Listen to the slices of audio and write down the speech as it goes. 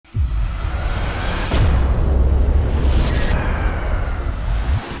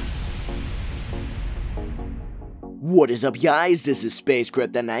What is up, guys? This is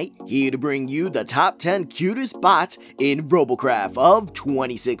SpaceKryptonite, here to bring you the top 10 cutest bots in Robocraft of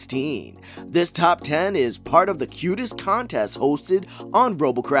 2016. This top 10 is part of the cutest contest hosted on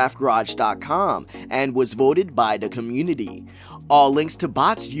RobocraftGarage.com and was voted by the community. All links to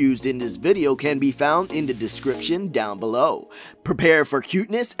bots used in this video can be found in the description down below. Prepare for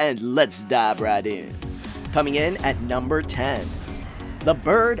cuteness and let's dive right in. Coming in at number 10. The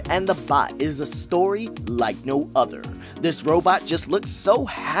Bird and the Bot is a story like no other. This robot just looks so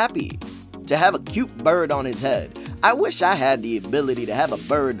happy to have a cute bird on his head. I wish I had the ability to have a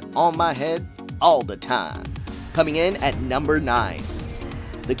bird on my head all the time. Coming in at number 9.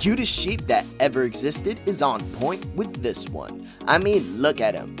 The cutest sheep that ever existed is on point with this one. I mean, look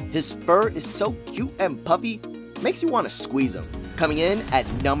at him. His fur is so cute and puffy, makes you want to squeeze him. Coming in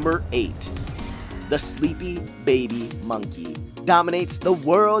at number 8. The Sleepy Baby Monkey dominates the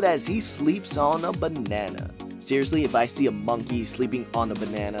world as he sleeps on a banana. Seriously, if I see a monkey sleeping on a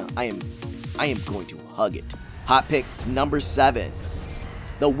banana, I am going to hug it. Hot pick number 7.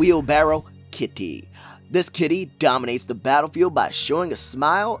 The Wheelbarrow Kitty. This kitty dominates the battlefield by showing a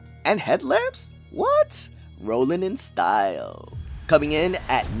smile and headlamps? What? Rolling in style. Coming in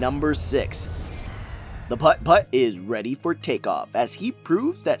at number 6. The Putt Putt is ready for takeoff as he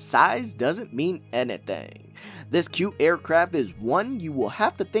proves that size doesn't mean anything. This cute aircraft is one you will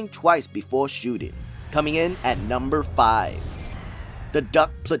have to think twice before shooting. Coming in at number 5. The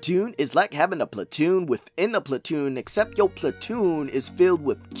Duck Platoon is like having a platoon within a platoon, except your platoon is filled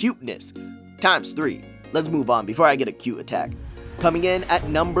with cuteness. Times 3. Let's move on before I get a cute attack. Coming in at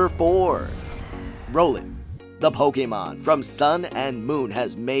number 4. Rowlett, the Pokemon from Sun and Moon,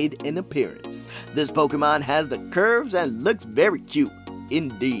 has made an appearance. This Pokemon has the curves and looks very cute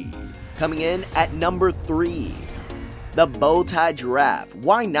indeed. Coming in at number 3. The Bowtie Giraffe.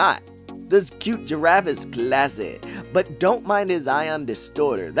 Why not? This cute giraffe is classy, but don't mind his ion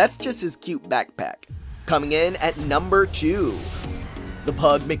distorter. That's just his cute backpack. Coming in at number 2. The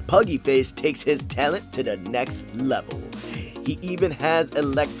Pug Mcpuggyface takes his talent to the next level. He even has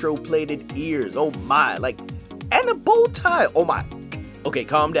electroplated ears. Oh my, and a bow tie. Oh my. Okay,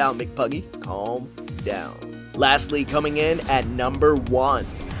 calm down, McPuggy. Calm down. Lastly, coming in at number 1.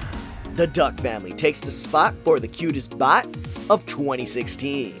 The Duck family takes the spot for the cutest bot of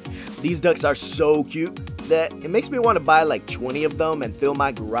 2016. These ducks are so cute that it makes me want to buy like 20 of them and fill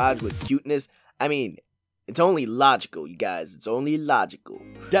my garage with cuteness. I mean, it's only logical, you guys. It's only logical.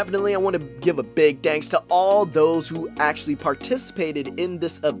 Definitely, I want to give a big thanks to all those who actually participated in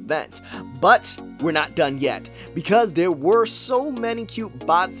this event. But we're not done yet, because there were so many cute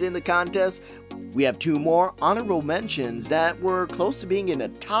bots in the contest. We have 2 more honorable mentions that were close to being in the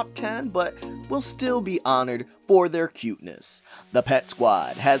top 10, but will still be honored for their cuteness. The Pet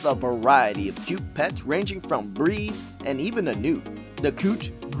Squad has a variety of cute pets ranging from breeds and even a new. The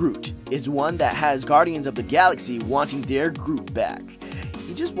Coot Groot is one that has Guardians of the Galaxy wanting their Groot back.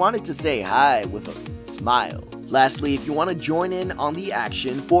 He just wanted to say hi with a smile. Lastly, if you want to join in on the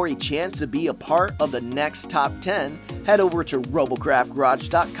action for a chance to be a part of the next top 10, head over to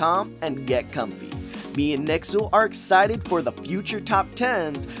RobocraftGarage.com and get comfy. Me and Nixel are excited for the future top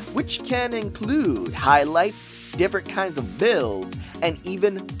 10s, which can include highlights, different kinds of builds, and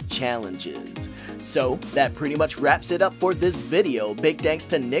even challenges. So that pretty much wraps it up for this video. Big thanks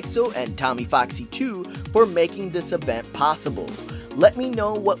to Nixel and TommyFoxy2 for making this event possible. Let me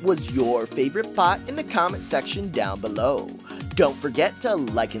know what was your favorite bot in the comment section down below. Don't forget to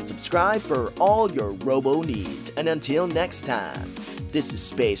like and subscribe for all your robo needs. And until next time, this is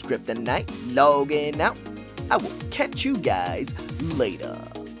SpaceKryptonite logging out. I will catch you guys later.